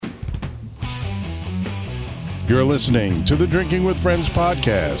You're listening to the Drinking with Friends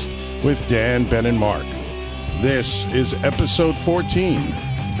podcast with Dan, Ben, and Mark. This is episode 14.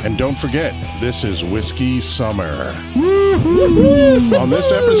 And don't forget, this is Whiskey Summer. Woo-hoo-hoo. On this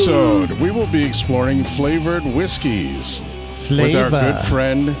episode, we will be exploring flavored whiskeys with our good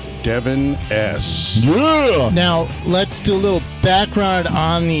friend, Devin S. Yeah. Now, let's do a little background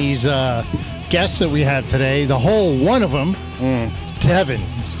on these guests that we have today. The whole one of them, Devin.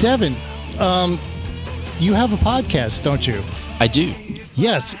 Devin, you have a podcast, don't you? I do.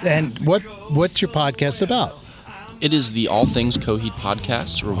 Yes, and what's your podcast about? It is the All Things Coheed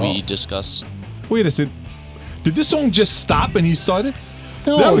Podcast, where we discuss... Wait a second. Did this song just stop and he started?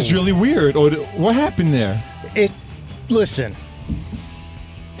 No. That was really weird. Or what happened there? Listen.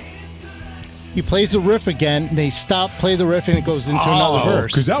 He plays the riff again, and they play the riff, and it goes into another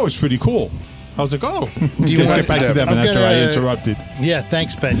verse. Because that was pretty cool. I was like, oh. Do you want get back to Devin after I interrupted. Yeah,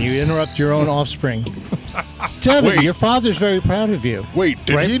 thanks, Ben. You interrupt your own offspring. Devin, your father's very proud of you. Wait,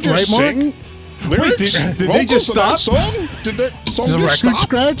 did he just sing? Wait, did they just stop? Song? Did that song Is the just record stop?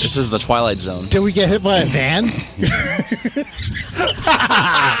 scratch? This is the Twilight Zone. Did we get hit by a van?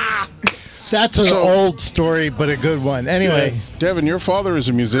 That's an old story, but a good one. Anyway. Yes. Devin, your father is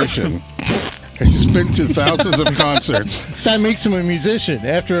a musician. He's been to thousands of concerts. That makes him a musician.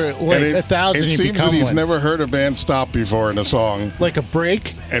 After like 1,000, it you seems become that he's one. never heard a band stop before in a song Like a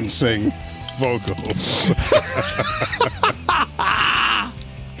break? and sing vocals.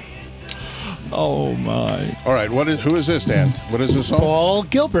 Oh, my. All right, who is this, Dan? What is this song? Paul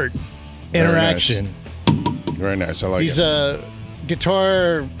Gilbert. Interaction. Very nice. I like He's it. a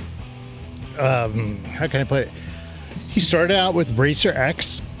guitar... how can I put it? He started out with Racer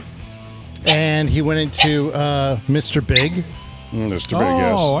X, and he went into Mr. Big. Mr. Big,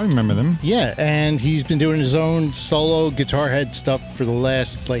 yes. Oh, I remember them. Yeah, and he's been doing his own solo guitar head stuff for the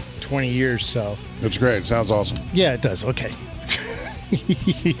last, 20 years, so... It's great. It sounds awesome. Yeah, it does. Okay.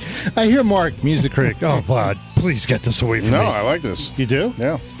 I hear Mark, music critic. Oh, God, please get this away from me. No, I like this. You do?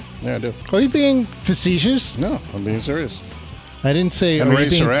 Yeah. Yeah, I do. Are you being facetious? No, I'm being serious. I didn't say And are you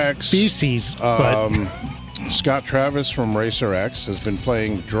Racer being X, feces, but... Scott Travis from Racer X has been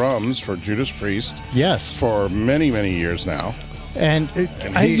playing drums for Judas Priest yes. for many, many years now. And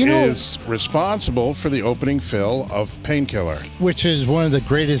he is responsible for the opening fill of Painkiller. which is one of the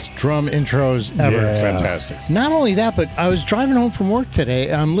greatest drum intros ever. Yeah. Fantastic. Not only that, but I was driving home from work today,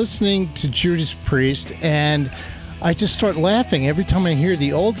 and I'm listening to Judas Priest, and I just start laughing every time I hear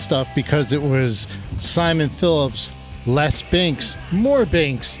the old stuff because it was Simon Phillips, Les Binks, more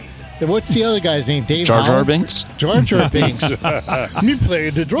Binks. And what's the other guy's name? Dave Jar Jar Holland? Binks? Jar Jar Binks. Me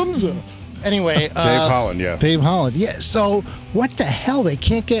playing the drums. Anyway. Dave Holland, yeah. Dave Holland, yeah. So what the hell? They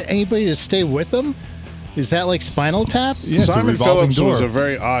can't get anybody to stay with them? Is that like Spinal Tap? Yeah, Simon it's a revolving Phillips was door. a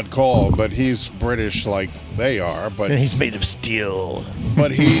very odd call, but he's British like they are. But And he's made of steel. but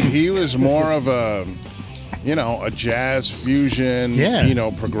he was more of a jazz fusion,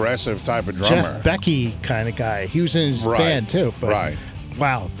 progressive type of drummer. Jeff Becky kind of guy. He was in his Right, band too. But, right.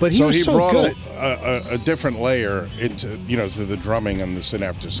 Wow. But he So was he so brought good. a different layer into to the drumming on the Sin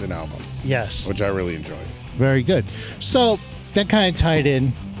After Sin album, Yes. which I really enjoyed. Very good. So that kind of tied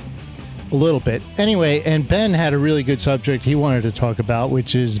in a little bit. Anyway, and Ben had a really good subject he wanted to talk about,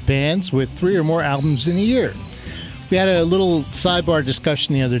 which is bands with 3 or more albums in a year. We had a little sidebar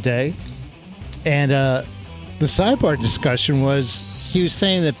discussion the other day, and the sidebar discussion was he was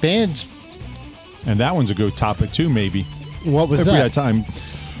saying that bands... And that one's a good topic, too, maybe. What was If we that? had time.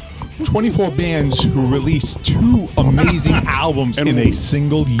 24 bands who released 2 amazing albums in a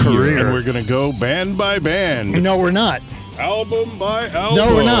single year. And we're going to go band by band, No, we're not. album by album.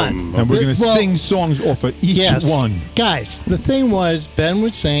 No, we're not. And we're going to Well, sing songs off of each Yes. one. Guys, the thing was, Ben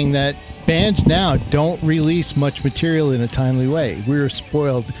was saying that bands now don't release much material in a timely way. We were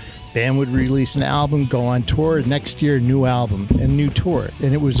spoiled. Band would release an album, go on tour, next year, new album, and new tour.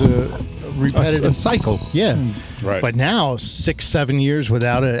 And it was a repetitive A cycle. Yeah. Right. But now, 6-7 years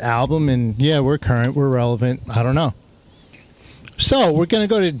without an album, and yeah, we're current, we're relevant. I don't know. So we're going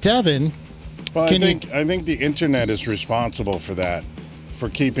to go to Devin. Well, I Can think the internet is responsible for that, for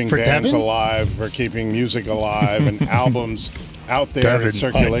keeping For bands Devin? alive, for keeping music alive, and albums out there in Devin,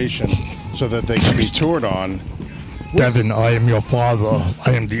 circulation so that they can be toured on. Devin, I am your father.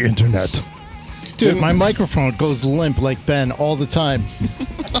 I am the internet. Dude, my microphone goes limp like Ben all the time.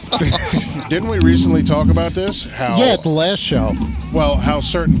 Didn't we recently talk about this? How Yeah, at the last show. how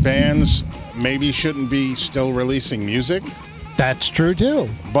certain bands maybe shouldn't be still releasing music, That's true, too.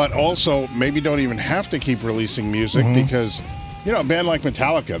 but also maybe don't even have to keep releasing music because, a band like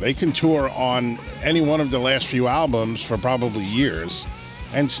Metallica, they can tour on any one of the last few albums for probably years.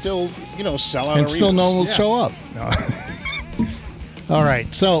 and still, sell out And arenas. still no one will show up. No. All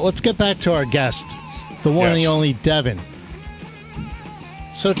right, so let's get back to our guest, the one and the only Devin.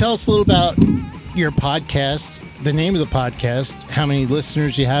 So tell us a little about your podcast, the name of the podcast, how many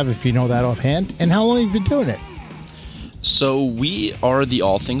listeners you have, if you know that offhand, and how long you've been doing it. So we are the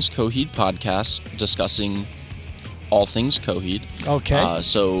All Things Coheed Podcast, discussing all things Coheed. Okay.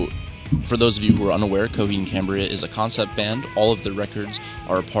 So for those of you who are unaware, Coheed and Cambria is a concept band. All of the records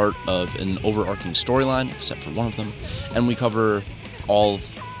are a part of an overarching storyline, except for one of them. And we cover all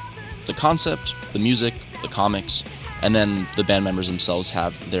of the concept, the music, the comics, and then the band members themselves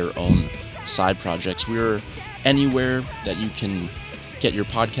have their own side projects. We're anywhere that you can get your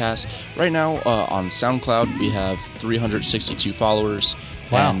podcast. Right now on SoundCloud, we have 362 followers.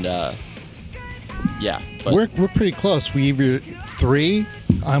 Wow. And but We're pretty close. We either 3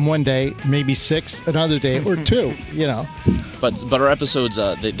 on one day, maybe 6 another day, or 2, But our episodes,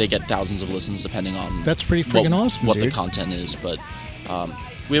 they get thousands of listens depending on That's pretty freaking awesome, what the dude. content is. But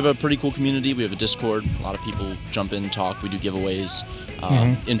we have a pretty cool community. We have a Discord. A lot of people jump in, talk. We do giveaways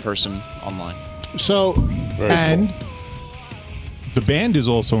in person, online. So, Very cool. The band is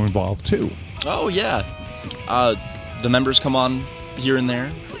also involved too. Oh, yeah. The members come on here and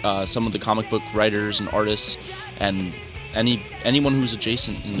there. Some of the comic book writers and artists, and anyone who's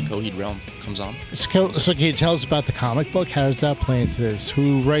adjacent in the Coheed realm comes on. so can you tell us about the comic book? How does that play into this?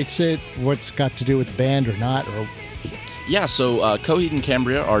 Who writes it? What's got to do with the band or not? Or Yeah, so Coheed and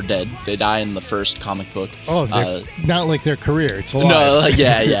Cambria are dead. They die in the first comic book. Oh, not like their career. It's alive. No,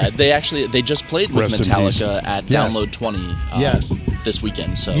 yeah. They just played with Rest in Metallica at Yes. Download 20 Yes. this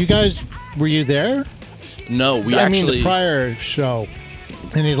weekend. So You guys, were you there? no, we I actually mean, the prior show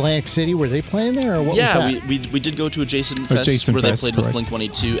in Atlantic City, were they playing there, or what was that? we did go to Adjacent Fest Adjacent where they Fest, played correct. with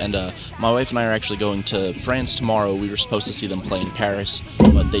Blink-182, and my wife and I are actually going to France tomorrow. We were supposed to see them play in Paris,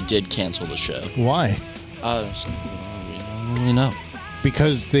 but they did cancel the show. Why? So, we don't really know.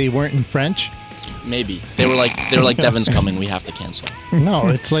 Because they weren't in French? Maybe they were like Devin's coming. We have to cancel. No,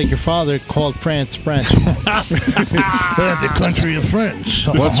 it's like your father called France French. The country of French.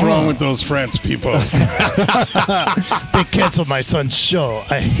 What's wrong with those French people? They canceled my son's show.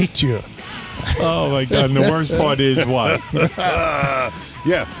 I hate you. Oh my God! And the worst part is what?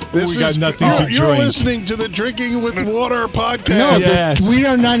 Yeah, this We got is nothing to you're drink. listening to the Drinking with Water podcast. No, Yes. we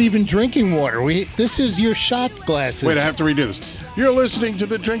are not even drinking water. This is your shot glasses. Wait, I have to redo this. You're listening to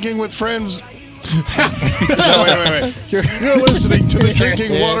the Drinking with Friends. No, wait. You're listening to the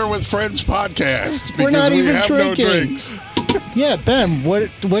Drinking Water with Friends podcast because We're not we even have drinking. no drinks. Yeah, Ben,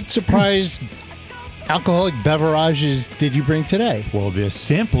 what surprise alcoholic beverages did you bring today? Well, there's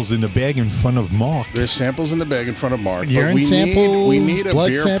samples in the bag in front of Mark. There's samples in the bag in front of Mark, Urine but we samples, need a blood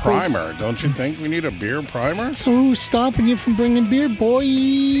beer samples? primer. Don't you think we need a beer primer? So who's stopping you from bringing beer, boy?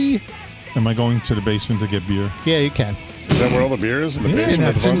 Am I going to the basement to get beer? Yeah, you can. Is that where all the beer is? In the basement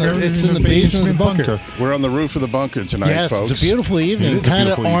of it's the in the- bunker? it's in the basement of the bunker. We're on the roof of the bunker tonight, Yes, folks. it's a beautiful It evening. is a Kind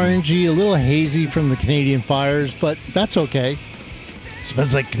of beautiful evening. orangey, a little hazy from the Canadian fires, but that's okay.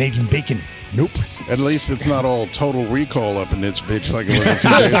 Smells like Canadian bacon. Nope. At least it's not all Total Recall up in this bitch like it was a few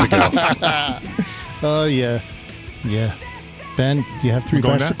days ago. Oh, yeah. Yeah. Ben, do you have 3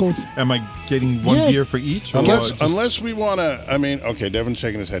 Going down? bicycles? Am I getting one Yeah. beer for each? or just- Unless we want to, okay, Devin's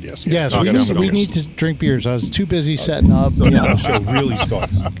shaking his head, yes. Yes, I'll we get need, some we beers. need to drink beers. I was too busy setting up. So now the show really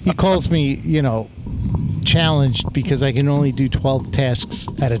starts. He calls me, challenged because I can only do 12 tasks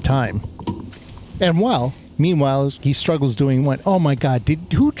at a time. And meanwhile, he struggles doing one. Oh my God!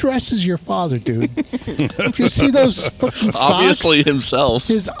 Who dresses your father, dude? Do you see those fucking socks? Obviously himself.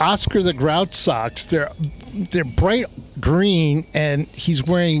 His Oscar the Grouch socks. They're bright green, and he's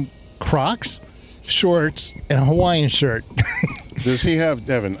wearing Crocs, shorts, and a Hawaiian shirt. Does he have,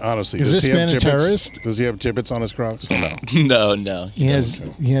 Devin, honestly, Is does this he have man a gibbets? terrorist? Does he have gibbets on his Crocs? Oh, no. No. He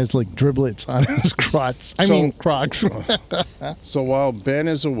has like driblets on his crotch. I mean Crocs. So while Ben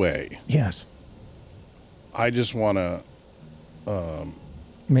is away, Yes. I just want to,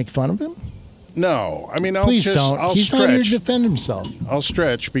 Make fun of him? no, I mean, Please don't. I'll He's not here to stretch. defend himself. I'll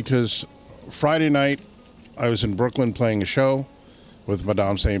stretch because Friday night I was in Brooklyn playing a show with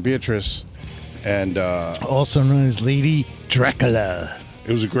Madame St. Beatrice, and Also known as Lady Dracula.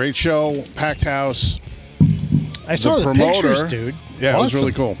 it was a great show, packed house. I saw the pictures, dude. Yeah, it was Awesome.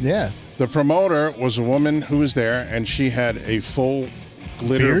 really cool. Yeah. The promoter was a woman who was there, and she had a full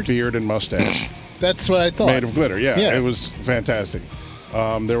glitter beard and mustache That's what I thought. made of glitter. Yeah, Yeah. it was fantastic.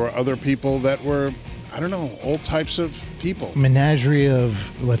 There were other people that were, I don't know, all types of people. Menagerie of,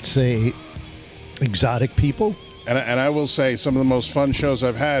 let's say, exotic people. And I will say some of the most fun shows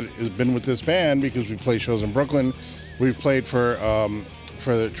I've had has been with this band because we play shows in Brooklyn. We've played for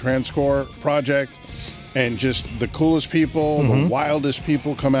for the Transcore project, and just the coolest people, the wildest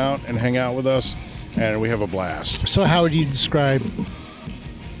people come out and hang out with us, and we have a blast. So how would you describe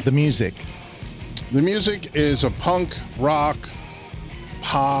the music? The music is a punk, rock,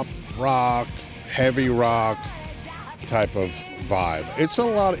 pop, rock, heavy rock type of vibe. It's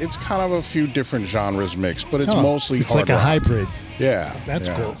kind of a few different genres mixed, but it's mostly it's hard like a rock. hybrid. Yeah. That's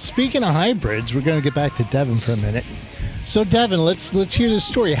cool. Speaking of hybrids, we're going to get back to Devin for a minute. So Devin, let's hear the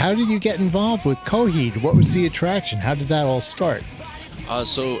story. How did you get involved with Coheed? What was the attraction? How did that all start?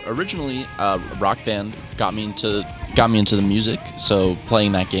 So originally, a rock band got me into the music. So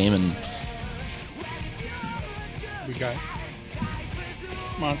playing that game, and We got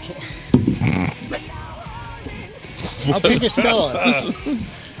I'll take a Stella.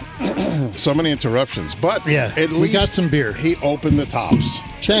 so many interruptions, but Yeah, at we least got some beer. He opened the tops,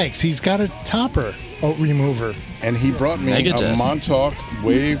 Thanks. He's got a topper remover. and he brought me Megadeth. a Montauk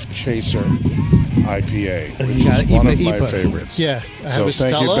Wave Chaser IPA, And which you got is one of IPA. my favorites. Yeah, I have So a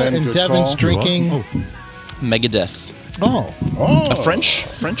thank you, Stella, Ben. and Good Devin's call. drinking. Megadeth, Oh, a French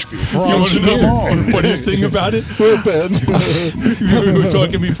beer. You want to know the funniest thing about it? We were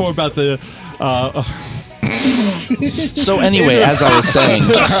talking before about the. So anyway, as I was saying,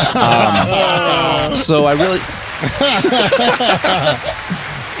 so I really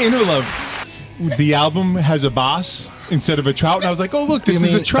Inner Love. The album has a bass instead of a trout, and I was like, "Oh, look, this you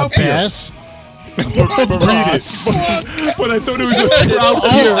is mean a trout beer." bass? Read it. But I thought it was a trout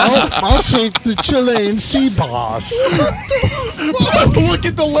beer. I'll take the Chilean sea bass. Look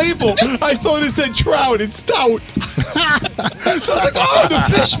at the label. I saw it said trout. It's stout. So I was like, "Oh, the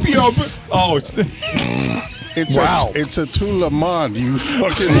fish beer." Oh, it's the. It's Wow. it's a tout le monde, you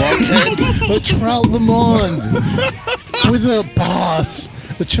fucking lunkhead. A trout Le Monde with a bass.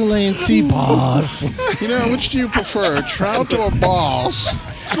 The Chilean sea bass. You know, which do you prefer, a trout or a boss?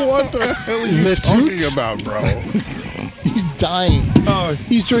 What the hell are you Le talking toots? about, bro? He's dying. Oh,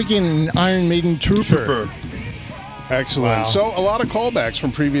 He's drinking an Iron Maiden Trooper. super. Excellent. Wow. So a lot of callbacks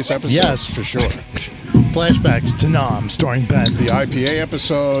from previous episodes, Yes. for sure. Flashbacks to Nam, starring Ben. The IPA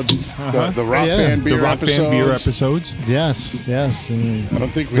episodes, the rock Yeah. band The beer rock episodes. band beer episodes. Yes. And I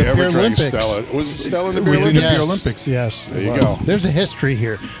don't think we The ever Beer drank Olympics. Stella. Was Stella in the Beer Was in the Olympics? Beer Olympics. Yes. There it you was. go. There's a history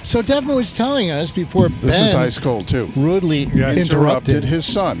here. So Devin was telling us before This Ben is ice cold, too. rudely interrupted. His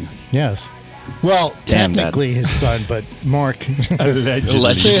son. Yes. Well, Damn, Dad. technically his son, but Mark.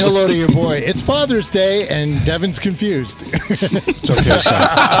 Allegedly. Say hello to your boy. It's Father's Day, and Devin's confused. It's okay,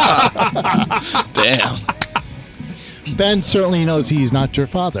 son. damn. Ben certainly knows he's not your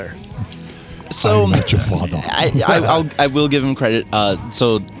father. So I'm not your father. I will give him credit.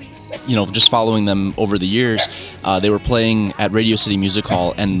 So, you know, just following them over the years, they were playing at Radio City Music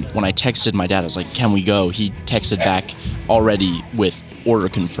Hall, and when I texted my dad, I was like, "Can we go?" He texted back already with order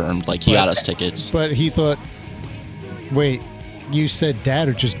confirmed, like he got us tickets. But he thought, wait, you said Dad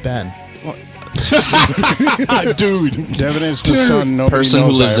or just Ben? Dude, Devin is the son nobody Person who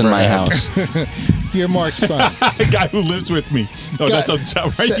knows lives I in ever my had. house. You're Mark's son. The guy who lives with me. Oh, that doesn't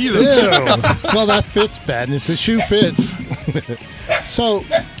sound right Ew. either. Well, that fits, Ben. If the shoe fits. So,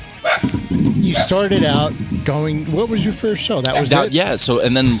 you started out going. What was your first show? That was it. Yeah. So,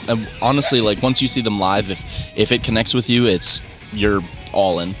 and then honestly, like once you see them live, if it connects with you, you're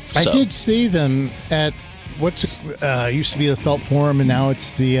all in. So. I did see them at used to be the Felt Forum, and now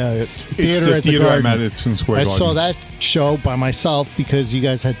it's the theater at the theater at Garden. Madison Square I Garden. saw that show by myself because you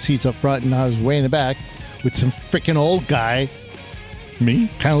guys had seats up front, and I was way in the back with some freaking old guy. Me?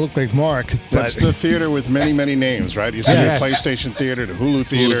 Kind of looked like Mark. That's but the theater with many, many names, right? You see Yes. the PlayStation Theater, the Hulu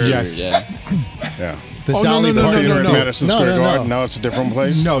Theater. Yes. Yeah. Yeah. the Oh, Dolly no, The Parton. theater at no. Madison No, Square no, no. Garden. No, it's a different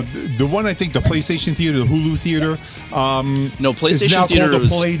place. No, the one I think the PlayStation Theater, the Hulu Theater, No, is PlayStation now Theater called the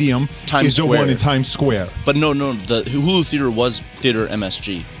was Palladium. Times is the Square. one in Times Square. But no, the Hulu Theater was Theater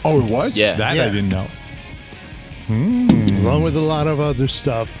MSG. Oh, it was? Yeah. That Yeah. I didn't know. Along with a lot of other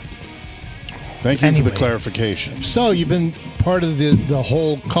stuff. Thank you for Anyway. the clarification. So you've been part of the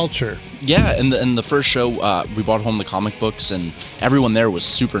whole culture. Yeah, and the first show, we brought home the comic books, and everyone there was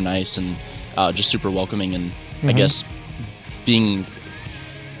super nice and just super welcoming. And I guess being,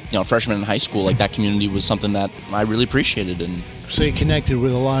 a freshman in high school, like that community was something that I really appreciated. And So you connected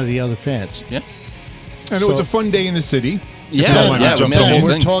with a lot of the other fans. yeah, And it was a fun day in the city. yeah, Ben, we made the Ben, whole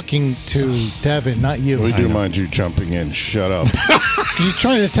we're thing. talking to Devin, not you. We do mind you jumping in. Shut up. You're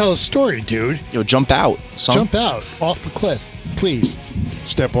trying to tell a story, dude. Yo, jump out, son. Jump out off the cliff, please.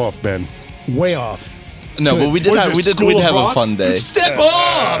 Step off, Ben. Way off. No, but we did have a fun day. Step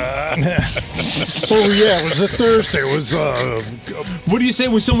off! Oh yeah, it was a Thursday. It was What do you say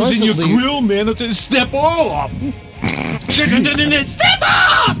when someone's in your grill, man? Step off! Step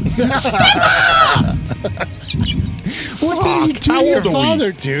off! What did you do How to your old are we?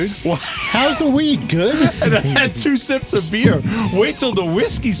 father, dude? How's the weed? Good? And I had 2 sips of beer. Wait till the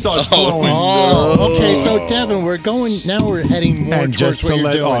whiskey starts flowing. Oh, okay. So Devin, we're heading more And towards just what to you're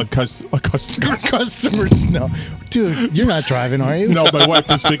let doing. our Customers know. Dude, you're not driving, are you? No, my wife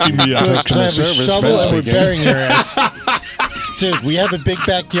is picking me up. Because I have a service, shovel Ben's and we're speaking. burying your ass. Dude, we have a big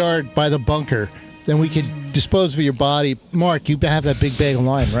backyard by the bunker. Then we could dispose of your body. Mark, you have that big bag of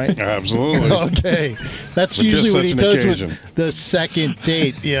lime, right? Absolutely. Okay. That's For usually just what he such does an occasion. with the second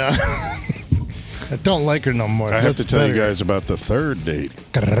date. Yeah. I don't like her no more. I have to That's tell you better. guy about the 3rd date.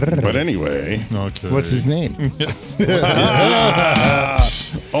 But anyway, Okay. What's his name?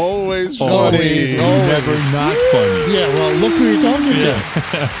 always funny. Always. Never not funny. Yeah, well, look who you're talking to.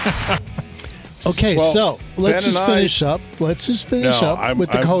 Okay, Well, so let's Ben just and finish up. Let's just finish No, up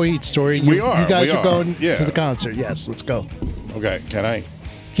with the Coheed story. You guys are going yeah. to the concert. Yes, let's go. Okay, can I?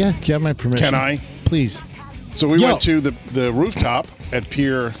 Yeah, you have my permission. Can I? Please. So we Yo. went to the rooftop at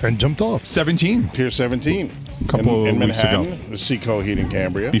Pier And jumped off. 17 17 Couple in of weeks Manhattan, ago. the Sea Coheed in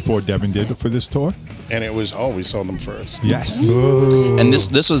Cambria, before Devin did for this tour. and it was we saw them first. Yes. And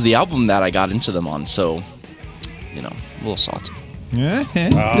this was the album that I got into them on, so a little salty. Yeah.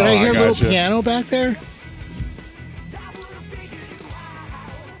 Did I hear a little gotcha. piano back there?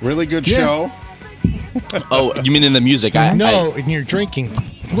 Really good Yeah. show. Oh, you mean in the music? No, and you're drinking.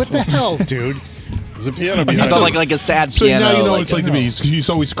 What the hell, dude? There's a piano I behind thought it. like a sad So piano. now you know what like it's like to me. He's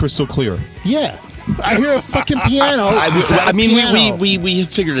always crystal clear. Yeah. I hear a fucking piano. I mean, Piano. we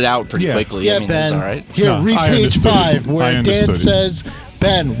figured it out pretty Yeah. quickly. Yeah, I mean, Ben. it's all right. Here, No, read I page understood 5 it. I where Dan understood it. says,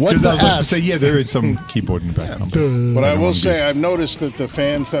 Ben, what Because the I was about to F? say, yeah, there is some keyboard in the background. But I will say, I've noticed that the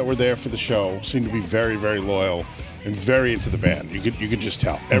fans that were there for the show seem to be very, very loyal and very into the band. You could just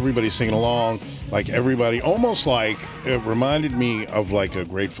tell. Everybody's singing along, like everybody, almost like it reminded me of like a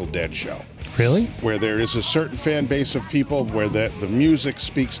Grateful Dead show, Really? where there is a certain fan base of people where the music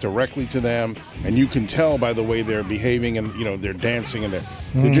speaks directly to them, and you can tell by the way they're behaving and they're dancing and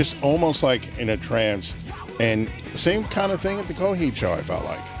they're just almost like in a trance. And same kind of thing at the Coheed show, I felt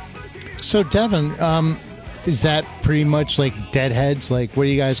like. So, Devin, is that pretty much like Deadheads? Like, what do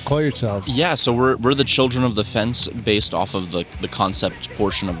you guys call yourselves? Yeah, so we're the Children of the Fence based off of the concept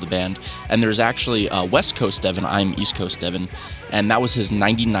portion of the band. And there's actually West Coast Devin, I'm East Coast Devin, and that was his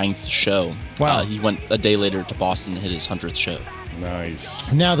 99th show. Wow. He went a day later to Boston and hit his 100th show.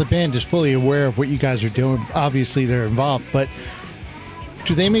 Nice. Now the band is fully aware of what you guys are doing. Obviously, they're involved, but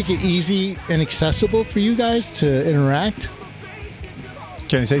do they make it easy and accessible for you guys to interact?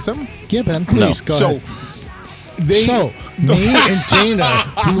 Can I say something? Yeah, Ben, please, go ahead. They, So, me and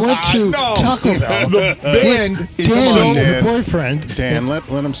Dana, we went to No. Taco Bell. the band is Dana, so. Dan. your boyfriend. Dan, let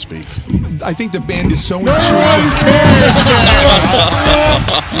him speak. I think the band is so in No tune. one cares, Dan.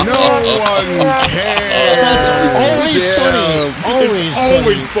 No one cares. That's always Damn. funny. Always,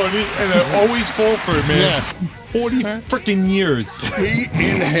 Always funny. funny, and I always fall for it, man. Yeah. 40 freaking years. He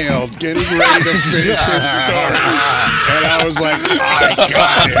inhaled, getting ready to finish his story, and I was like, I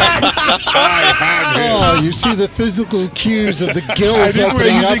got him. I have him. Oh, you see the physical cues of the I gills think when I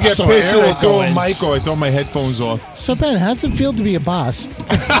opening usually up, get so pissed and air I throw a going. mic or I throw my headphones off. So, Ben, how's it feel to be a boss?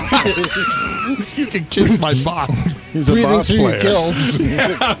 You can kiss my boss. He's a Breathing boss through your player. gills.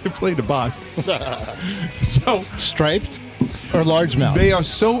 I play the boss. So Striped or largemouth? they are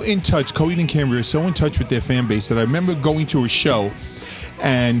so in touch. Coheed and Cambria are so in touch with their fan base that I remember going to a show,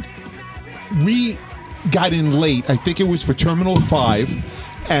 and we got in late. I think it was for Terminal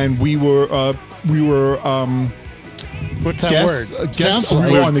 5, and we were What's that guest, word? guest, Sounds we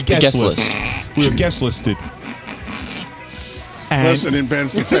like were on the guest, guest list. list. We were guest listed. And Listen, in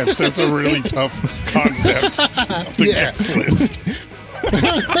Ben's defense, that's a really tough concept of the Yeah. guest list.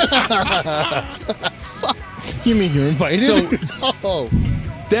 You mean you're invited? So- oh,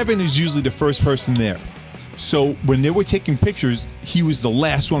 Devin is usually the first person there. So when they were taking pictures, he was the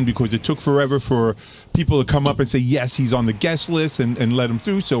last one because it took forever for people to come up and say, yes, he's on the guest list and let him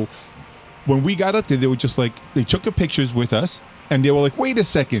through. So when we got up there, they were just like, they took the pictures with us and they were like, wait a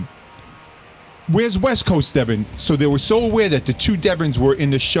second. Where's West Coast Devin? So they were so aware that the two Devins were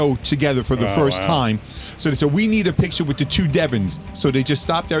in the show together for the first wow. time. So they said, we need a picture with the two Devins. So they just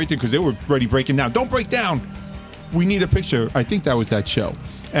stopped everything because they were already breaking down. Don't break down. We need a picture. I think that was that show.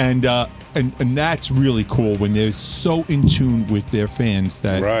 And that's really cool when they're so in tune with their fans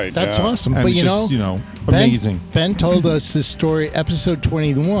that Right. that's yeah. awesome. and But just, Ben, amazing. Ben told us this story, episode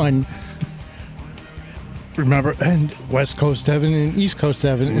 21. Remember, and West Coast Devin and East Coast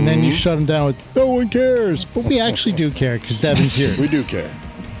Devin, and then you shut them down with "No one cares," but we actually do care because Devin's here. We do care.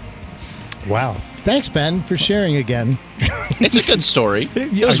 Wow. Thanks, Ben, for sharing again. It's a good story.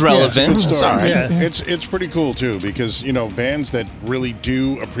 It was relevant. It's a good It's story. all right. Yeah. It's pretty cool too, because bands that really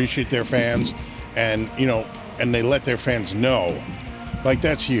do appreciate their fans, and and they let their fans know, like,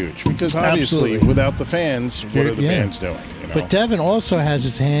 that's huge, because obviously Absolutely. without the fans, what are the Yeah. bands doing? But Devin also has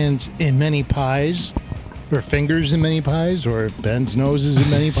his hands in many pies, or fingers in many pies, or Ben's nose is in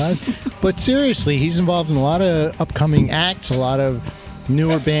many pies. But seriously, he's involved in a lot of upcoming acts, a lot of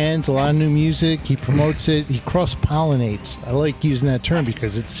newer bands, a lot of new music. He promotes it. He cross-pollinates. I like using that term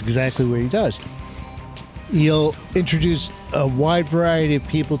because it's exactly what he does. He'll introduce a wide variety of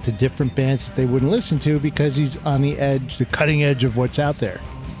people to different bands that they wouldn't listen to because he's on the edge, the cutting edge of what's out there.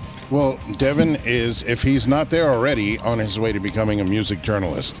 Well, Devin is, if he's not there already, on his way to becoming a music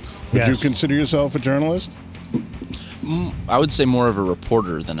journalist. Would you Yes. consider yourself a journalist? I would say more of a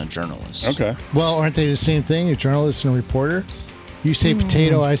reporter than a journalist. Okay. Well, aren't they the same thing, a journalist and a reporter? You say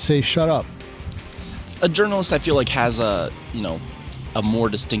potato, I say shut up. A journalist, I feel like, has a more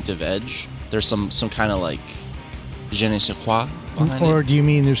distinctive edge. There's some kind of like je ne sais quoi behind Or it. do you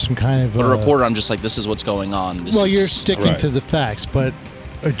mean there's some kind of... But a reporter, I'm just like, this is what's going on. Well, you're sticking Right. to the facts, but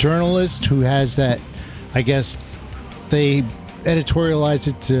a journalist who has that, I guess, they editorialize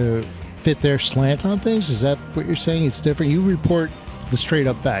it to fit their slant on things. Is that what you're saying? It's different. You report the straight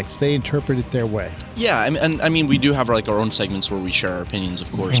up facts. They interpret it their way. Yeah, I mean, we do have like our own segments where we share our opinions,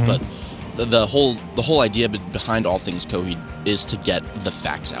 of course, but the whole idea behind All Things Coheed is to get the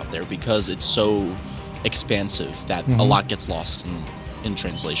facts out there because it's so expansive that a lot gets lost in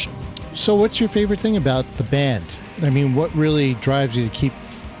translation. So what's your favorite thing about the band? I mean, what really drives you to keep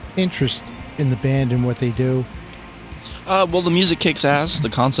interest in the band and what they do? Well, the music kicks ass. The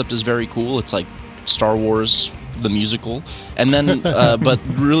concept is very cool. It's like Star Wars, the musical. And then, but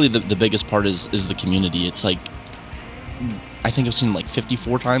really the biggest part is the community. It's like, I think I've seen like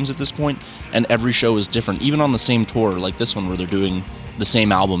 54 times at this point, and every show is different. Even on the same tour, like this one where they're doing the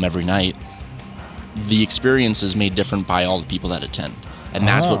same album every night, the experience is made different by all the people that attend. And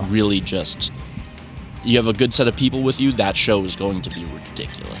that's what really just... You have a good set of people with you, that show is going to be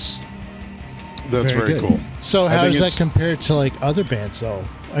ridiculous. That's very good. cool. So I how think does that it's- compare to like other bands though?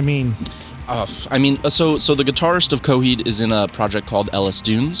 I mean, So the guitarist of Coheed is in a project called Ellis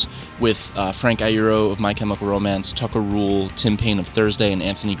Dunes with Frank Iero of My Chemical Romance, Tucker Rule, Tim Payne of Thursday, and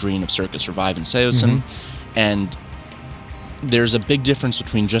Anthony Green of Circus Survive and Seosin. And there's a big difference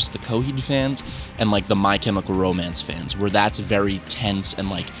between just the Coheed fans and like the My Chemical Romance fans, where that's very tense and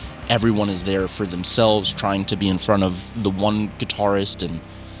like everyone is there for themselves, trying to be in front of the one guitarist and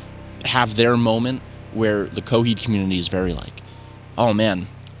have their moment, where the Coheed community is very like, oh man,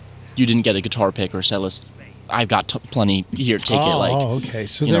 you didn't get a guitar pick, or Cellist, I've got plenty here, take it. Like, okay.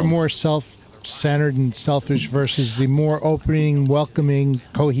 So you they're know. more self-centered and selfish versus the more opening, welcoming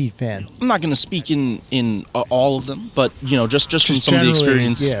Coheed fan. I'm not going to speak in all of them, but just from Just some of the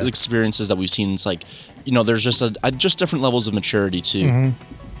generally, experiences that we've seen, it's like, there's just just different levels of maturity too. I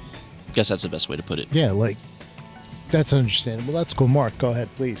guess that's the best way to put it. Yeah, like that's understandable. That's cool. Mark, go ahead,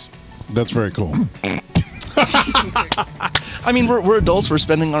 please. That's very cool. I mean, we're adults. We're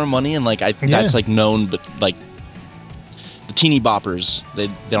spending our money, and like that's like known, but like the teeny boppers, they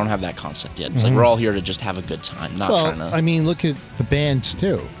don't have that concept yet. It's like we're all here to just have a good time, not trying to. I mean, look at the bands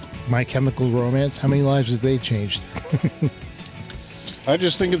too. My Chemical Romance. How many lives have they changed? I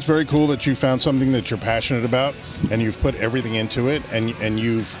just think it's very cool that you found something that you're passionate about, and you've put everything into it, and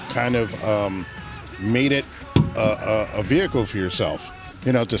you've kind of made it a vehicle for yourself,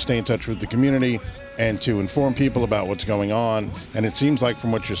 to stay in touch with the community and to inform people about what's going on. And it seems like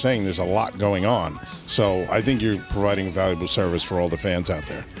from what you're saying, there's a lot going on. So I think you're providing a valuable service for all the fans out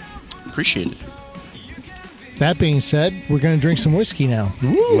there. Appreciate it. That being said, we're going to drink some whiskey now.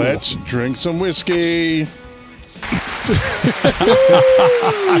 Let's drink some whiskey.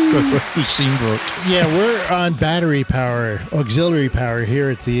 Machine broke. Yeah, we're on battery power, auxiliary power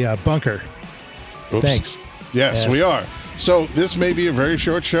here at the bunker. Oops. Thanks. Yes, we are. So this may be a very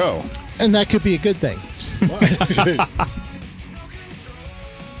short show. And that could be a good thing.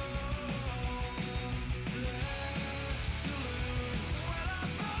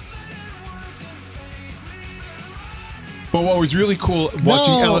 But what was really cool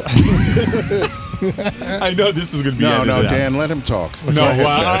watching No. I know this is going to be No, edited out. Dan, let him talk. No,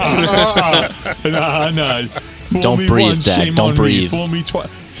 no. Fool Don't me breathe, once, Dad. shame Don't on breathe. Me. Fool me twice.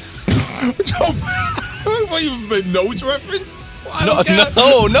 What, you have a nose reference? No,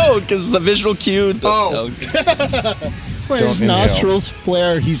 because the visual cue. Oh. When his Don't inhale. nostrils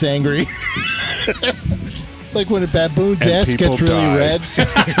flare, he's angry. Like when a baboon's And ass people gets really die. red.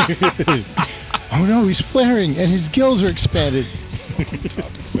 Oh no, he's flaring and his gills are expanded.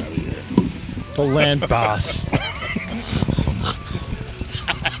 Topics out of here. The land boss.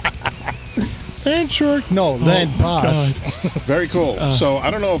 Land shark? No, land boss. Very cool. So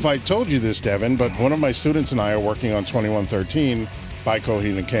I don't know if I told you this, Devin, but one of my students and I are working on 2113 by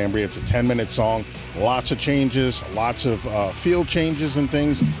Coheed and Cambria. It's a 10-minute song. Lots of changes, lots of field changes and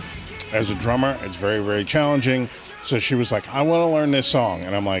things. As a drummer, it's very, very challenging. So she was like, I want to learn this song.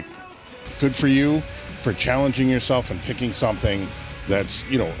 And I'm like, good for you for challenging yourself and picking something that's,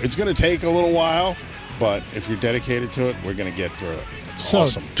 it's going to take a little while, but if you're dedicated to it, we're going to get through it. It's So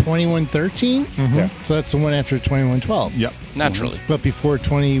awesome. 2113? Yeah. So that's the one after 2112. Yep. Naturally. But before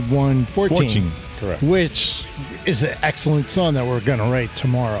 2114. 14. Correct. Which is an excellent song that we're going to write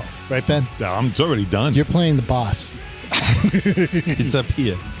tomorrow. Right, Ben? It's already done. You're playing the boss. It's up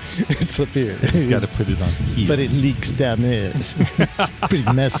here. It's up here. Just got to put it on here. But it leaks down there. It's pretty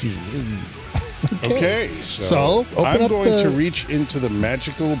messy. Okay, So, open I'm up going the- to reach into the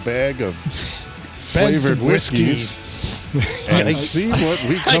magical bag of Ben's flavored whiskey. whiskeys and Yikes. see what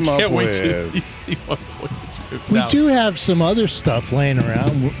we come I up can't wait with. to see what We do have some other stuff laying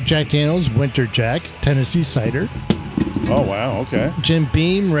around. Jack Daniels, Winter Jack, Tennessee Cider, Oh wow, okay. Jim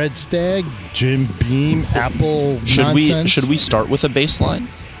Beam, Red Stag, Jim Beam, Apple Nonsense. Should we start with a baseline?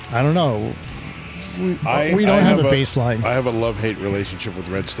 I don't know. We don't I have a baseline. I have a love-hate relationship with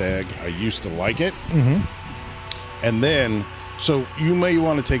Red Stag. I used to like it. And then, so you may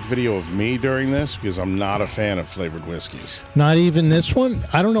want to take video of me during this because I'm not a fan of flavored whiskeys. Not even this one?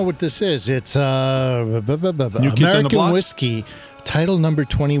 I don't know what this is. It's Kids on the American Block? Whiskey, title number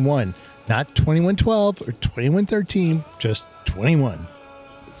 21. Not 2112 or 2113, just 21.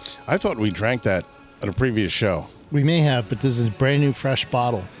 I thought we drank that at a previous show. We may have, but this is a brand new, fresh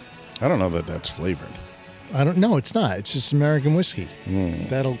bottle. I don't know that that's flavored. I don't know. It's not. It's just American whiskey. Hmm.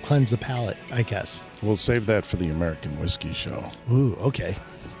 That'll cleanse the palate, I guess. We'll save that for the American Whiskey Show. Ooh, okay.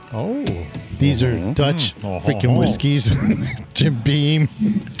 Oh. These are Dutch freaking whiskeys. Jim Beam,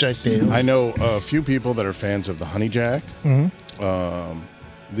 Jack Daniels. I know a few people that are fans of the Honey Jack.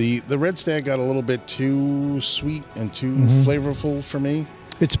 The Red Stag got a little bit too sweet and too flavorful for me.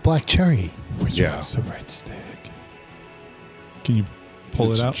 It's black cherry. Yeah. It's a Red Stag. Can you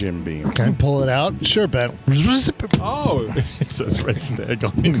pull It's it out? Jim Beam. Can I pull it out? Sure, Ben. Oh, it says Red Stag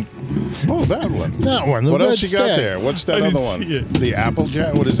on it. Oh, that one. That one. The What Red else you got Stag. there? What's that I other didn't one? see it. The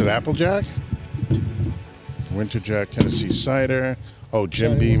Applejack. What is it? Applejack? Winter Jack, Tennessee Cider. Oh,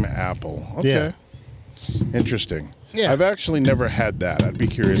 Jim Beam Apple. Okay. Yeah. Interesting. Yeah. I've actually never had that. I'd be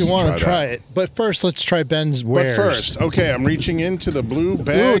curious You to want to try that. it. But first, let's try Ben's But wares. first, okay, I'm reaching into the blue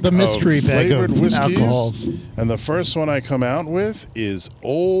bag the mystery of bag flavored of whiskeys. alcohols. And the first one I come out with is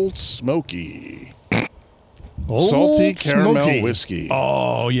Old Smoky. Old Salty caramel Smoky. whiskey.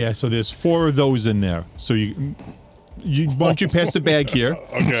 Oh, yeah. So there's 4 of those in there. So why don't you pass the bag here?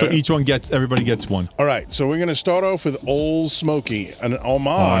 Okay. So everybody gets one. All right, so we're going to start off with Old Smoky, an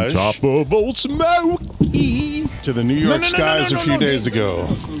homage of Old Smoky. to the New York skies a few days ago.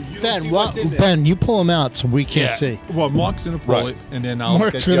 Ben, you pull them out so we can't see. Well, Mark's going to pull Right. it, and then I'll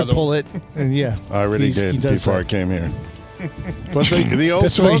Mark's get the going other to pull it. And yeah. I already He did does before I that. came here. But the Old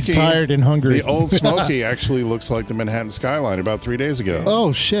That's why Smoky, he's tired and hungry. the Old Smoky actually looks like the Manhattan skyline about 3 days ago.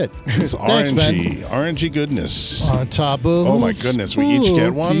 Oh, shit. It's Thanks, Ben. orangey goodness. On top of Oh my goodness, we each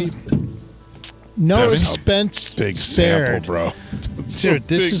get one? No That's a expense Big spared. sample, bro. Dude,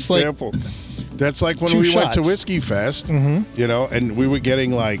 this Big is like sample. That's like when 2 we went to shots. Whiskey Fest, and we were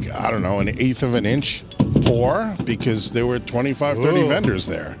getting like, I don't know, an eighth of an inch pour because there were 25, 30 Whoa. vendors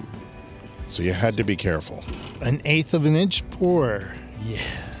there. So you had to be careful. An eighth of an inch pour. Yeah.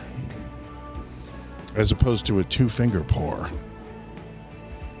 As opposed to a 2-finger pour.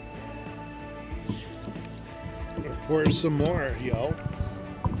 Pour some more, yo.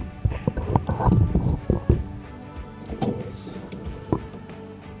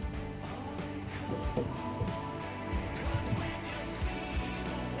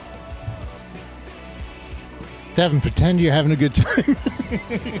 Devin, pretend you're having a good time.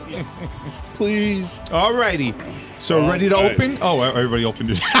 Please. All righty. So ready to right. open? Oh, everybody opened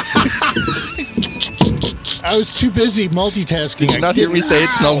it. I was too busy multitasking. Did you not hear me say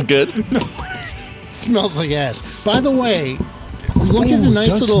it smells good? Smells like ass. By the way, look at the Ooh, it nice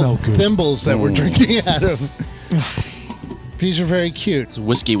does little smell good. thimbles that we're drinking out of. These are very cute. It's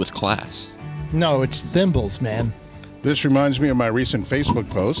whiskey with class. No, it's thimbles, man. This reminds me of my recent Facebook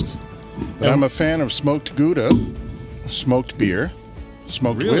post that I'm a fan of smoked Gouda, smoked beer,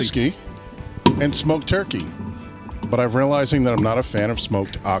 smoked Really? whiskey, and smoked turkey. But I'm realizing that I'm not a fan of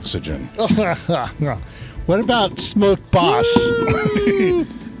smoked oxygen. What about smoked Boss? Do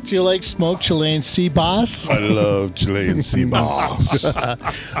you like smoked Chilean sea Boss? I love Chilean sea moss.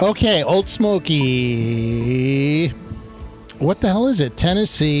 Okay, Old Smoky. What the hell is it?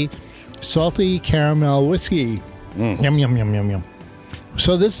 Tennessee salty caramel whiskey. Yum, yum, yum, yum, yum.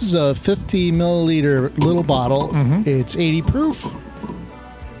 So this is a 50 milliliter little bottle. It's 80 proof.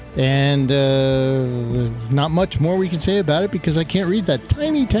 And not much more we can say about it because I can't read that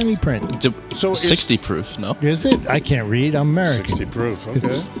tiny, tiny print. So 60 proof, no? Is it? I can't read. I'm American. 60 proof. Okay.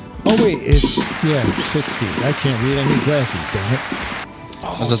 Oh, wait. It's, 60. I can't read. I need glasses, damn it.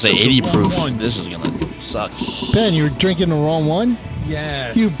 I was going to say 80 proof. This is going to suck. Ben, you were drinking the wrong one?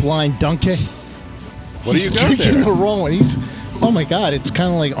 Yes. You blind donkey. What do you got drinking there? the wrong one. Oh, my God. It's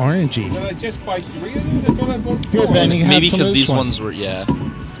kind of like orangey. Did I just buy 3 of them? I thought I bought 4. Here, Ben, you can Maybe have some of because this these one. ones were, yeah.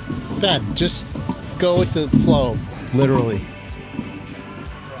 Ben, just go with the flow, literally.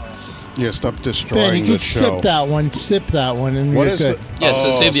 Yeah, stop Ben, destroying you the can show. sip that one, and What you're is good. Yeah, so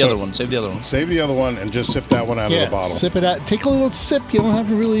save the so other one. Save the other one. Save the other one and just sip that one out of the bottle. Sip it out. Take a little sip. You don't have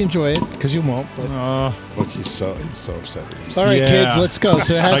to really enjoy it because you won't. But. Look, he's so upset. All right, Yeah. kids, let's go.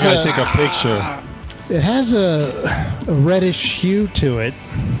 So it I has gotta take a picture. It has a reddish hue to it.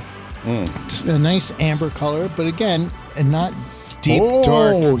 It's a nice amber color, but again, and not deep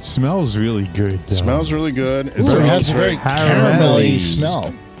dark. Oh, it smells really good. Though. Smells really good. It Ooh, it smells has a very caramelly. caramelly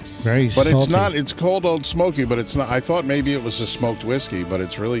smell. Very But salty. it's not. It's called Old Smoky, but it's not. I thought maybe it was a smoked whiskey, but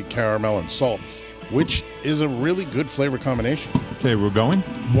it's really caramel and salt, which is a really good flavor combination. Okay, we're going.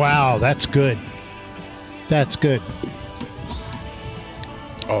 Wow, that's good. That's good.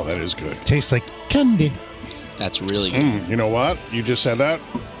 Oh, that is good. Tastes like candy. That's really good. You know what? You just said that.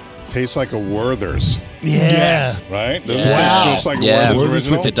 Tastes like a Werther's, Yeah. right? Doesn't Yeah. it taste just like Yeah. a Werther's Werther's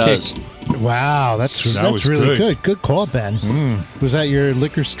with original? It does. Wow, that's was really good. good. Good call, Ben. Was that your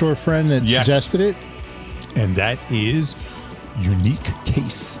liquor store friend that Yes. suggested it? And that is unique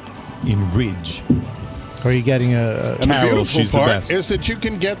taste in Ridge. Or are you getting a And the Carol, beautiful she's the part best. is that you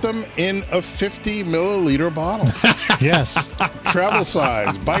can get them in a 50 milliliter bottle. yes? Travel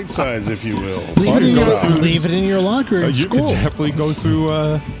size, bite size, if you will. Leave it in your locker at You school. could definitely go through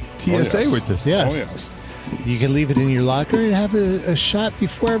TSA yes. with this. Yeah. Oh, yes. You can leave it in your locker and have a shot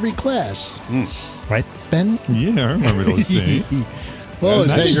before every class. Right, Ben? Yeah, I remember those days. Oh,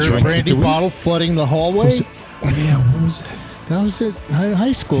 is I that didn't your drink it, brandy did we? bottle flooding the hallway? Yeah, what was that? That was at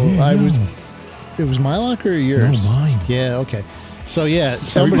high school. Yeah, no. It was my locker or yours? No, mine. Yeah, okay. So, yeah, Everybody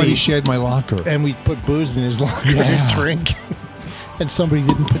somebody... shared my locker. And we put booze in his locker Yeah. to drink. And somebody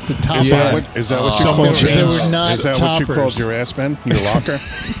didn't put the top Is on. that what you Someone called changed. They your were not Is that what you toppers. called your ass, Ben? Your locker?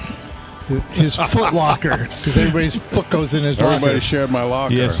 His foot locker. Because everybody's foot goes in his Everybody locker. shared my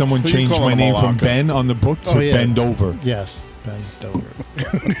locker. Yeah, someone Who you changed calling my him a name from locker? Ben on the book to Oh, yeah. Bend Over. Yes, Ben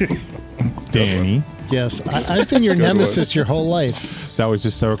Dover. Danny. Yes, I've been your Good one. nemesis your whole life. That was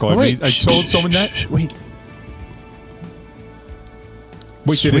hysterical. Oh, wait, I told someone that. Wait,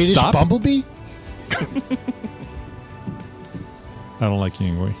 Wait, did it Swedish stop? Bumblebee? I don't like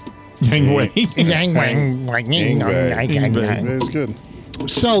Yingwei. Yingwei. Ingve. That's good.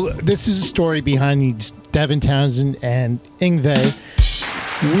 So this is a story behind Devin Townsend and Ingve.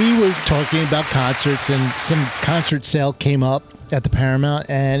 We were talking about concerts, and some concert sale came up at the Paramount,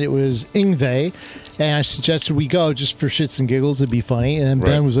 and it was Ingve. And I suggested we go just for shits and giggles. It'd be funny. And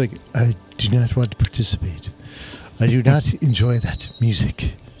Ben Right. was like, "I do not want to participate. I do not enjoy that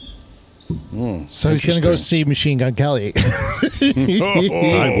music." So he's going to go interesting. see Machine Gun Kelly.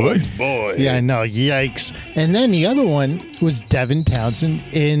 I would. Boy. Yeah, I know. Yikes. And then the other one was Devin Townsend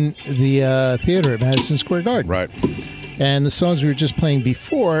in the theater at Madison Square Garden. Right. And the songs we were just playing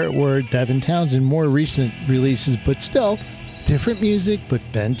before were Devin Townsend, more recent releases, but still different music. But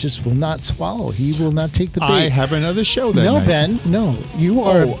Ben just will not swallow. He will not take the bait. I have another show that no, night. Ben. No. You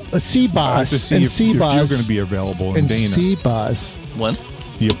are a C I have boss. to see and if C you're boss. going to be available in and Dana. C boss. When?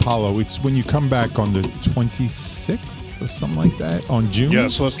 The Apollo. It's when you come back on the 26th or something like that on June.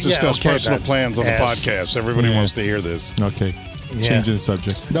 Yes, let's discuss okay, personal Ben. plans on the Yes. podcast. Everybody Yeah. wants to hear this. Okay. Yeah. Changing the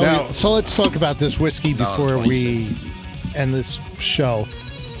subject. No, Now- so let's talk about this whiskey No, before we 26th. end this show.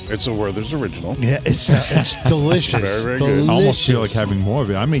 It's a Werther's original. Yeah, it's delicious. Very, very good. Delicious. I almost feel like having more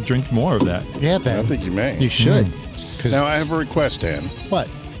of it. I may drink more of that. Yeah, I Ben. think you may. You should. 'Cause Now, I have a request, Dan. what?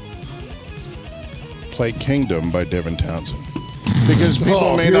 Play Kingdom by Devin Townsend. Because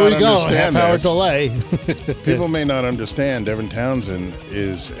people may here not we go. understand Half-hour this. delay. People may not understand Devin Townsend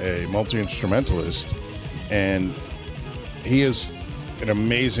is a multi-instrumentalist, and he is an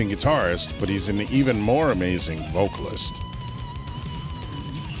amazing guitarist, but he's an even more amazing vocalist.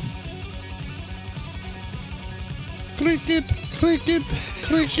 Click it, click it,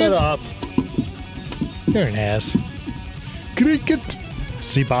 click Shut it. up. You're an ass. Cricket.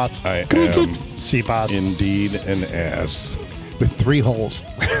 C-boss. I Cricket. am C-boss. indeed an ass. With 3 holes.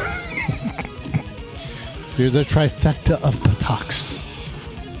 You're the trifecta of buttocks.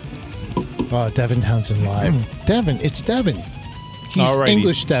 Oh, Devin Townsend live. Devin, it's Devin. He's Alrighty.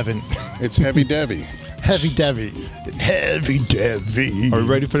 English Devin. It's Heavy Debbie. Heavy Debbie. Heavy Debbie. Are we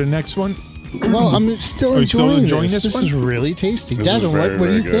ready for the next one? Well, I'm still Are you still enjoying, enjoying this. this This one? is really tasty. This Devin, is very, what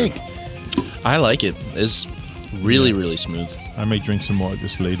do you very think? I like it. It's really, really smooth. I may drink some more of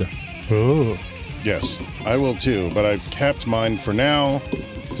this later. Ooh. Yes, I will too, but I've kept mine for now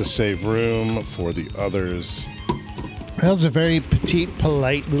to save room for the others. That was a very petite,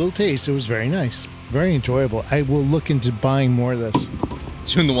 polite little taste. It was very nice. Very enjoyable. I will look into buying more of this.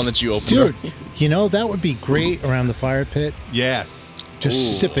 Doing the one that you opened. Dude, you know, that would be great around the fire pit. Yes. Just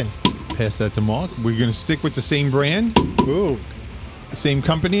Ooh. sipping. Pass that to Mark. We're going to stick with the same brand, Ooh. same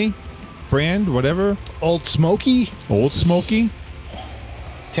company, brand, whatever. Old Smoky, Old Smoky.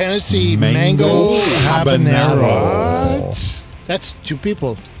 Tennessee Mango Mango Habanero. What? That's 2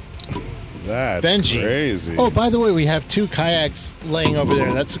 people. That's Benji. crazy. Oh, by the way, we have 2 kayaks laying over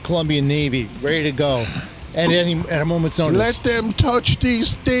there. That's the Colombian Navy, ready to go. And at a moment's notice. Let them touch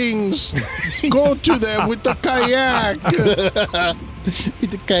these things. Go to them with the kayak.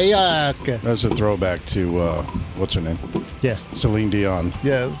 With the kayak. That's a throwback to, what's her name? Yeah. Celine Dion.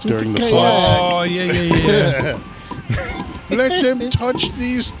 Yes. During the kayak. floods. Oh, yeah. Let them touch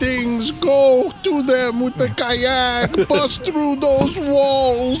these things. Go to them with the kayak. Bust through those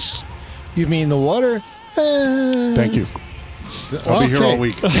walls. You mean the water? Thank you. I'll be here all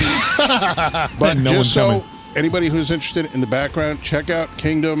week. But No just one's so coming. anybody who's interested in the background, check out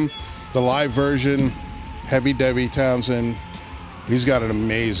Kingdom, the live version. Heavy Debbie Townsend. He's got an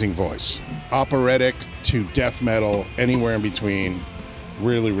amazing voice. Operatic to death metal, anywhere in between.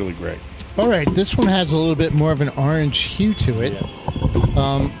 Really, really great. All right, this one has a little bit more of an orange hue to it.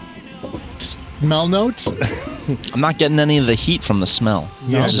 Smell notes? I'm not getting any of the heat from the smell.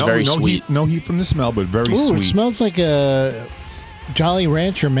 This is very sweet. Heat, no heat from the smell, but very Ooh, sweet. it smells like a Jolly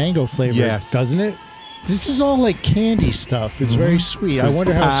Rancher mango flavor, Yes. doesn't it? This is all like candy stuff. It's very sweet. I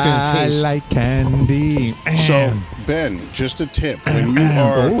wonder how it's going to taste. I like candy. So, Ben, just a tip.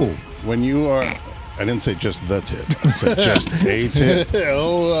 When you are, I didn't say just the tip. I said just a tip.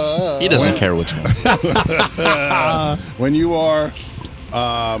 He doesn't care which one. When you are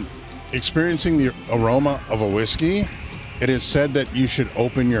experiencing the aroma of a whiskey, it is said that you should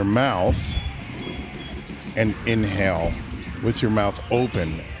open your mouth and inhale with your mouth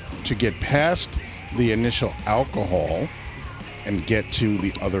open to get past the initial alcohol and get to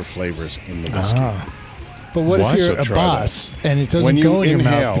the other flavors in the whiskey. But what Why? if you're So a try boss and it doesn't When you go in your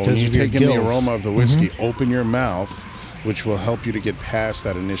inhale, mouth when because you of your take in the gills? aroma of the whiskey, open your mouth, which will help you to get past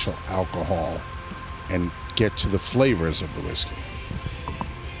that initial alcohol and get to the flavors of the whiskey.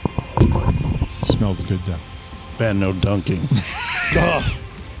 Smells good, though. Ben, no dunking.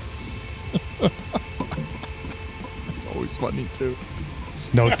 It's always funny, too.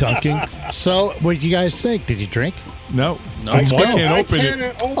 No dunking. So, what did you guys think? Did you drink? No. No. I Let's can't open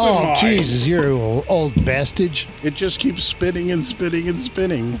it. open Oh, mine. Jesus, you're an old bastard It just keeps spinning and spinning and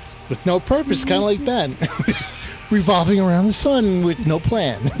spinning. with no purpose, kind of like Ben. Revolving around the sun with no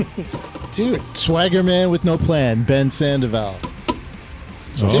plan. Dude, swagger man with no plan, Ben Sandoval.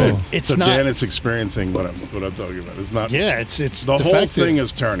 So, Dude, Dan, it's so not- Dan is experiencing what I'm talking about. It's not. Yeah, it's The defective. whole thing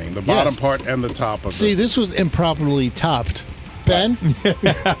is turning. The bottom Yes. part and the top of See, it. this was improperly topped. Ben, you're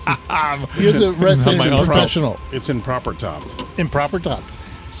the resident my uncle. professional. It's in proper top. Improper topped.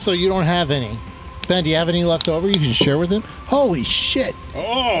 So you don't have any. Ben, do you have any left over you can share with him? Holy shit.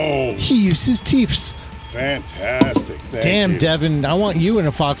 Oh, He uses teeps. fantastic! Thank Damn, you. Devin, I want you in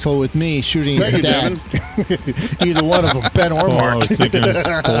a foxhole with me shooting Thank your you, dad. Devin. Either one of them, Ben or Oh, I Mark. was thinking all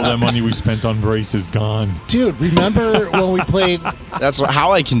that money we spent on Brace is gone. Dude, remember when we played,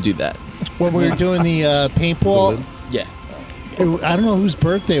 How I can do that. when we were doing the paintball? Yeah. I don't know whose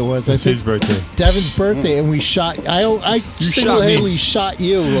birthday it was. I It's think his birthday. Devin's birthday, and we shot. I You shot single-handedly me. shot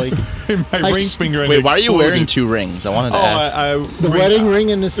you, like My I ring s- finger. and Wait, it why are you wearing exploded. 2 rings? I wanted to Oh, ask. the wedding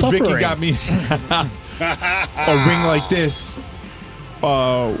ring and the supper Vicky ring. got me a ring like this.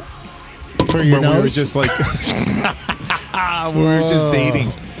 for your When nose. we were just like we were just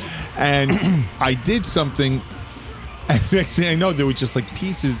dating, and I did something, and next thing I know, there were just like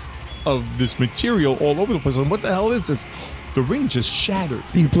pieces of this material all over the place. And what the hell is this? The ring just shattered.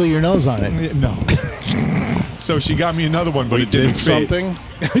 You blew your nose on it. No. So she got me another one, but We it didn't did fit. something.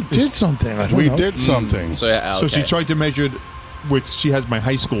 It did something. I don't We know. did something. So yeah, So okay. she tried to measure it with. She has my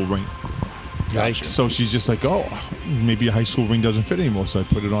high school ring, Gotcha. So she's just like, oh, maybe a high school ring doesn't fit anymore. So I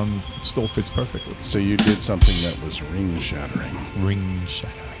put it on. It still fits perfectly. So you did something that was ring shattering. Ring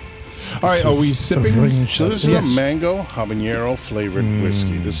shattering. All right, are we sipping? So this is a mango habanero flavored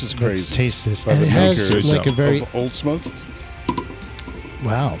whiskey. This is crazy. Let's taste this. By And the it has makers like a very of Old Smoky.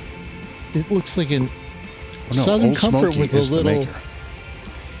 wow. It looks like an Oh, no, Southern Old Comfort Smoky with a is the little. maker.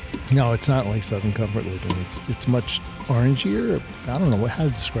 No, it's not like Southern Comfort looking. It's much orangier. I don't know how to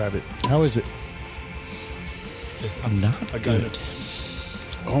describe it. How is it? I'm not good.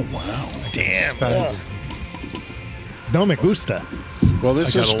 Oh wow! Damn. No me gusta. Well,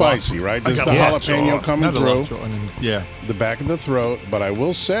 this is spicy, right? This is the jalapeno coming through Yeah, the back of the throat. But I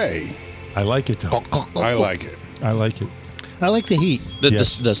will say, I like it though. I like it. I like it. I like the heat. The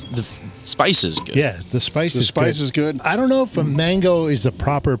spice is good. Yeah, the spice The is spice good. is good. I don't know if a mango is a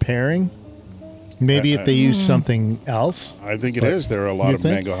proper pairing. Maybe if they use something else. I think it is. There are a lot You of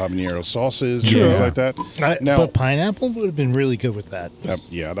think? mango habanero sauces and Sure. things like that. But pineapple would have been really good with that.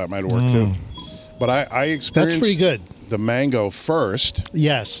 That might work too. But I experienced That's pretty good. the mango first,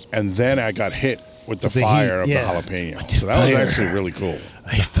 Yes. and then I got hit with the The fire heat, of yeah. the jalapeno. So that was Fire. actually really cool.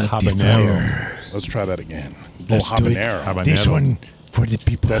 I felt Habanero. the fire. Let's try that again. Let's do it. Habanero. Habanero. This one for the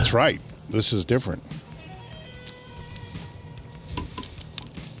people. That's right. This is different.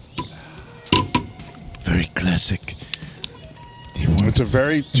 Very classic. It's a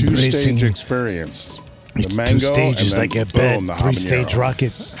very two-stage Embracing- experience. The It's mango two stages, and then like a boom, the bad three-stage habanero.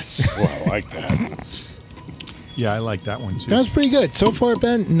 rocket. Well, I like that. Yeah, I like that one too. That was pretty good. So far,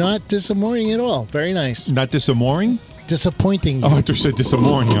 Ben, not disappointing at all. Very nice. Not disappointing. Disappointing. Oh, I thought you said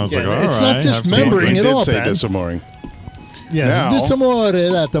disappointing. I was like, Yeah, all it's right. not just have member- something. Bring He it did all, say Ben. disamore. Yeah, Now- disamore,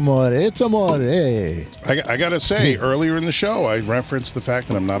 that amore, it's amore. I got to say, earlier in the show, I referenced the fact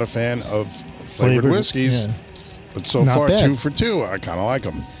that I'm not a fan of flavored whiskeys. yeah. But so Not far, bad. 2 for 2. I kind of like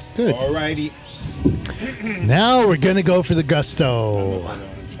them. Good. All righty. Now we're gonna go for the gusto.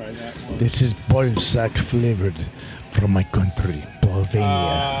 This is Balzac flavored from my country, Bulgaria.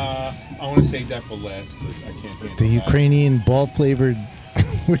 I want to save that for last because I can't handle The Ukrainian ball flavored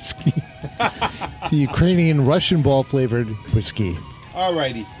whiskey. The Ukrainian Russian ball flavored whiskey. All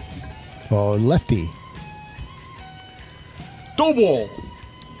righty. Oh, lefty. Doughball.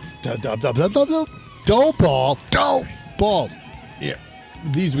 Dough ball. Dough ball. Yeah.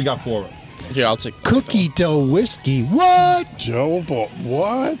 These we got 4 of. Here, I'll take Cookie dough whiskey. What? Joe,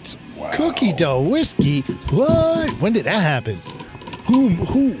 what? Wow. Cookie dough whiskey. What? When did that happen? Who,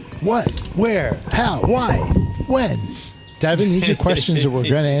 what, where, how, why, when? Devin, these are questions that we're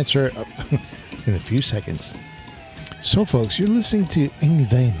going to answer in a few seconds. So, folks, you're listening to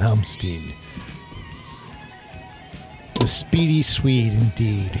Yngve Malmsteen. The speedy Swede,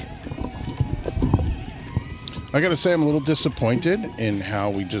 indeed. I got to say, I'm a little disappointed in how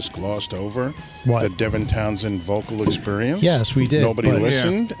we just glossed over What? the Devin Townsend vocal experience. Yes, we did, Nobody but-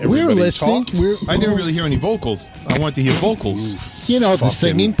 listened. We were Everybody listening. talked. I didn't really hear any vocals. I wanted to hear vocals. You know, the Fucking-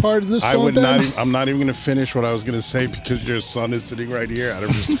 singing part of the song. I would Ben? not. I'm not even going to finish what I was going to say because your son is sitting right here out of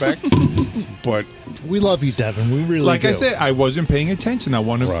respect. But We love you, Devin. We really Like do. I said, I wasn't paying attention. I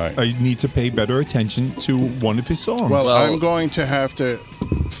want to. Right. I need to pay better attention to one of his songs. well, Well- I'm going to have to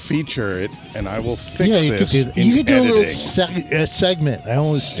feature it, and I will fix yeah, you could this do that. in You could do a little editing, segment. I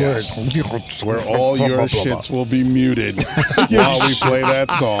almost slurred. Yes. where all your shits will be muted while we play that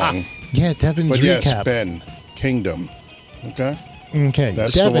song. Yeah, Devin's But yes, recap. Ben, Kingdom. Okay. Okay,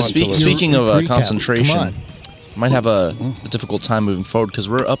 That's the Devin, one to Speak, listen. speaking of recap. concentration, Come on. might have a difficult time moving forward because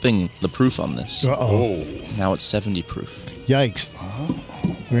we're upping the proof on this. Uh-oh. Oh. Now it's 70 proof. Yikes.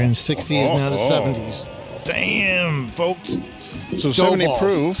 We're in 60s, now to Oh. 70s. Damn, folks. So 70 balls.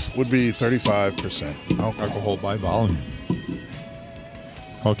 proof would be 35% alcohol. alcohol by volume.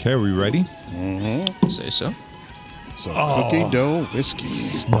 Okay, are we ready? I'd say so. So cookie dough whiskey.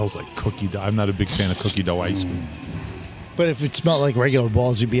 Smells like cookie dough. I'm not a big fan of cookie dough ice cream. But if it smelled like regular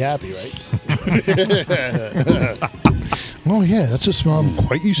balls, you'd be happy, right? Oh, yeah, that's a smell I'm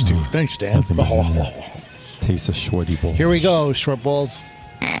quite used to. Thanks, Dan. Taste of shorty ball. Here we go, short balls.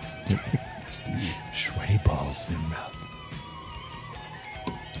 Sweaty balls in your mouth.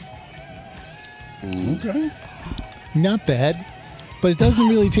 Okay. Not bad, but it doesn't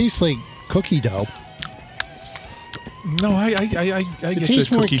really taste like cookie dough. No, I get tastes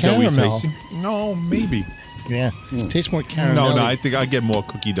the more cookie doughy caramel. tasting. No, maybe. Yeah, it tastes more caramel. No, I think I get more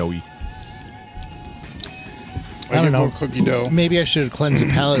cookie doughy. I don't get know. more cookie dough. Maybe I should have cleansed the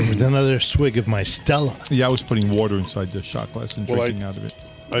palate with another swig of my Stella. Yeah, I was putting water inside the shot glass and Well, drinking out of it.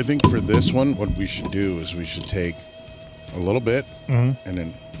 I think for this one, what we should do is we should take a little bit and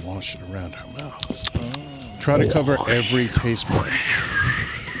then wash it around our mouths. Try to cover every taste bud.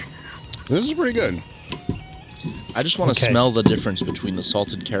 This is pretty good. I just want to smell the difference between the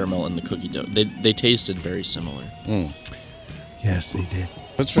salted caramel and the cookie dough. They tasted very similar. Yes, they did.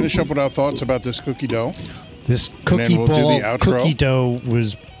 Let's finish up with our thoughts about this cookie dough. This then cookie we'll do ball the outro. cookie dough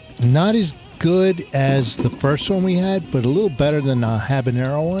was not as good as the first one we had, but a little better than the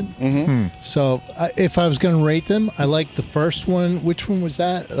habanero one. Mm-hmm. So if I was going to rate them, I like the first one. Which one was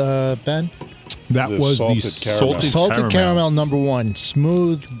that, Ben? That The was the salted Salted caramel number one.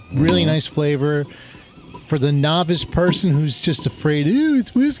 Smooth, really nice flavor. For the novice person who's just afraid, ooh,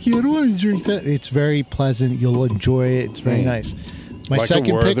 it's whiskey, I don't want to drink that. It's very pleasant. You'll enjoy it. It's very nice. My Like a second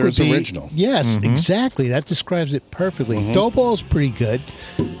pick would Werther's be original. Yes, exactly. That describes it perfectly. Dough ball's pretty good.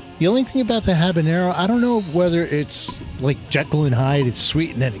 The only thing about the habanero, I don't know whether it's like Jekyll and Hyde. It's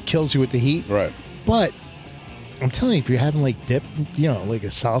sweet and then it kills you with the heat. Right. But I'm telling you, if you're having like dip, like a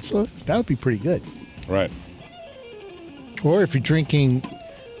salsa, that would be pretty good. Right. Or if you're drinking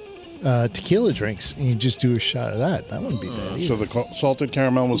tequila drinks and you just do a shot of that wouldn't be bad either. So the salted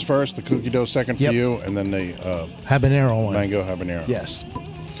caramel was first, the cookie dough second for you, and then the Habanero one. mango habanero. Yes.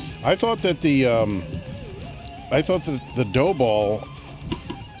 I thought that the dough ball,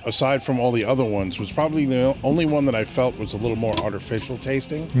 aside from all the other ones, was probably the only one that I felt was a little more artificial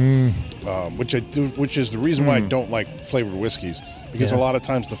tasting. Which is the reason why I don't like flavored whiskeys, because a lot of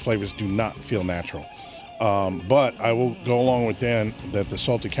times the flavors do not feel natural. But I will go along with Dan that the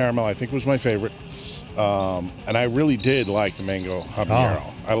salted caramel I think was my favorite, and I really did like the mango habanero.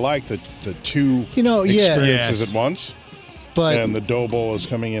 I like the two experiences at once. But and the dough ball is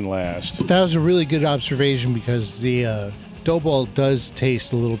coming in last. that was a really good observation because the dough ball does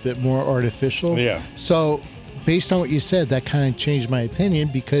taste a little bit more artificial. Yeah. So based on what you said, that kind of changed my opinion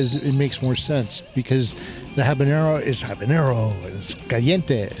because it makes more sense. Because the habanero is habanero. It's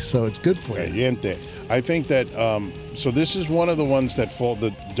caliente, so it's good for you. Caliente. I think that, so this is one of the ones that fall,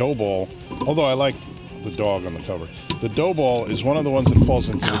 the dough ball, although I like the dog on the cover. The dough ball is one of the ones that falls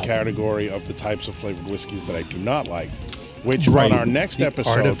into the category of the types of flavored whiskeys that I do not like, which on our next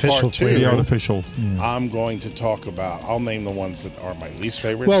episode, part 2, the artificial. I'm going to talk about. I'll name the ones that are my least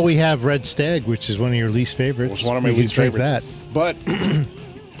favorites. Well, we have Red Stag, which is one of your least favorites. It's one of my We can least drink favorites. that. But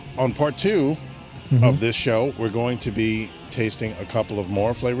on part 2 of this show, we're going to be tasting a couple of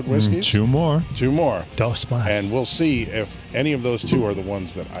more flavored whiskeys. 2 more. 2 more. Dos más. And we'll see if any of those 2 are the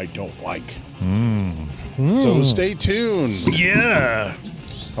ones that I don't like. So stay tuned. Yeah.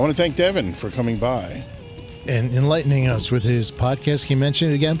 I want to thank Devin for coming by. And enlightening us with his podcast. Can you mention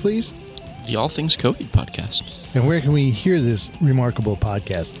it again, please? The All Things Coheed Podcast. And where can we hear this remarkable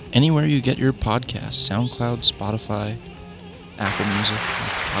podcast? Anywhere you get your podcasts, SoundCloud, Spotify, Apple Music,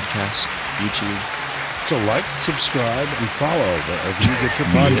 Podcasts, YouTube. So like, subscribe, and follow wherever you get your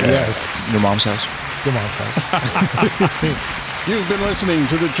podcasts. Your mom's house. Come on, Tom. You've been listening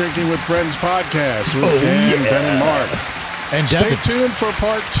to the Drinking with Friends podcast with Dan, Ben, and Mark. And Stay Devin. tuned for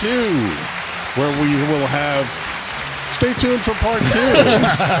part 2, where we will have. Stay tuned for part 2,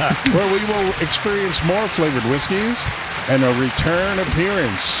 where we will experience more flavored whiskeys and a return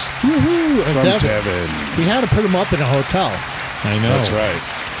appearance Woohoo! And from Devin, Devin. we had to put him up in a hotel. I know. That's right.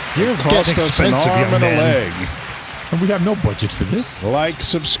 You're It cost getting us an expensive, arm young and a man. leg. And we have no budget for this. Like,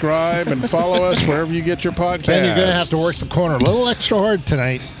 subscribe, and follow us wherever you get your podcasts. Then you're going to have to work the corner a little extra hard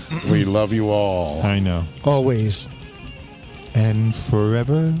tonight. We love you all. I know. Always. And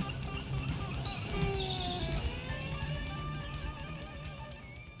forever